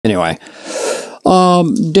Anyway,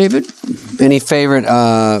 David, any favorite?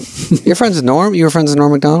 You're friends with Norm? You were friends with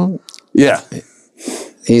Norm Macdonald? Yeah.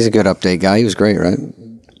 He's a good update guy. He was great, right?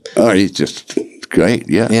 Oh, he's just great.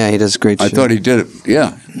 Yeah. Yeah, he does great. I thought he did it.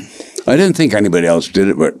 Yeah. I didn't think anybody else did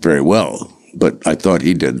it very well, but I thought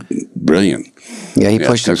he did brilliant. Yeah, he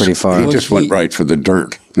pushed it pretty far. He just went right for the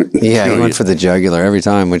dirt. Yeah, he went for the jugular every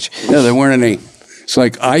time, which... Yeah, there weren't any... It's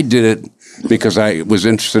like I did it because I was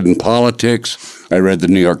interested in politics. I read the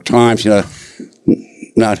New York Times,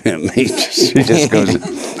 Not him. He just goes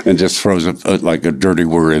and just throws like a dirty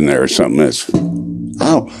word in there or something.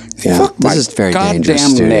 Fuck this is very dangerous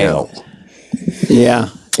goddamn studio. nail. Yeah,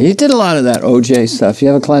 he did a lot of that OJ stuff. You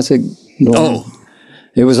have a classic Norm? Oh.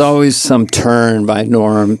 It was always some turn by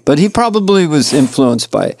Norm, but he probably was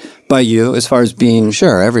influenced by you as far as being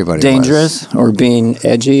everybody dangerous was. Or being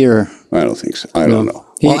edgy or... I don't think so. I don't know.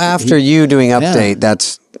 Well, after you doing Update,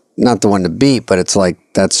 that's not the one to beat, but it's like,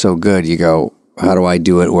 that's so good. You go, how do I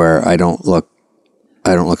do it where I don't look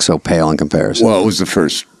so pale in comparison? Well, it was the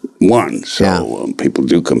first one, so people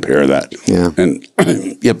do compare that. Yeah. And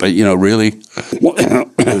yeah, but really,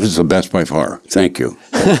 it was the best by far. Thank you.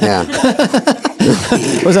 Yeah.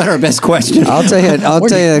 Was that our best question? I'll tell you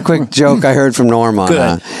a quick joke I heard from Norm on.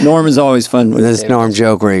 Good. Norm is always fun. With this Norm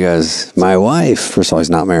joke where he goes, my wife, first of all, he's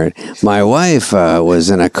not married. My wife was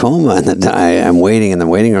in a coma and I'm waiting in the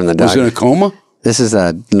waiting room. The doctor was in a coma? This is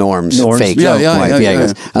Norm's fake wife. Yeah, he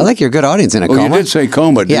goes, I like your good audience in a coma. You did say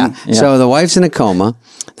coma, didn't you? So the wife's in a coma.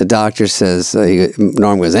 The doctor says,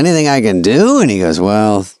 Norm goes, anything I can do? And he goes,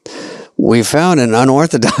 well, we found an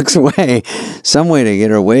unorthodox way, some way to get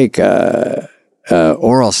her awake.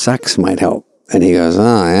 Oral sex might help. And he goes,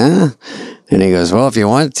 oh, yeah? And he goes, well, if you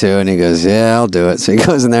want to. And he goes, yeah, I'll do it. So he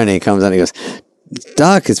goes in there and he comes out and he goes,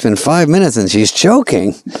 Doc, it's been 5 minutes and she's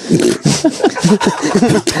choking. That's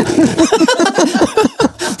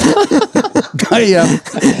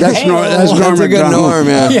Norm. That's a good Norm,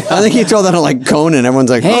 yeah. I think he told that to like Conan. Everyone's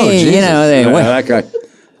like, oh, Jesus. That guy.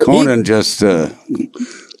 Conan just...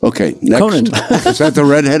 Okay, next. Conan. Is that the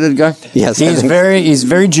redheaded guy? Yes. He's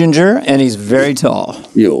very ginger and he's very tall.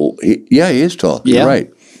 He is tall. Yeah. You're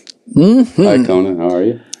right. Mm-hmm. Hi, Conan. How are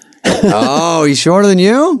you? Oh, he's shorter than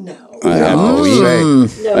you? No. I have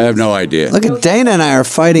no idea. Look at Dana and I are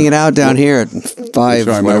fighting it out down here at 5.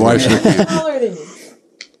 Sorry, my wife's taller than you.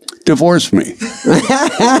 Divorce me.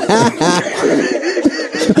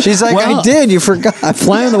 She's like, I did. You forgot.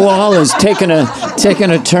 Fly on the Wall is taking a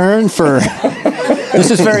turn for... This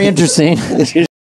is very interesting.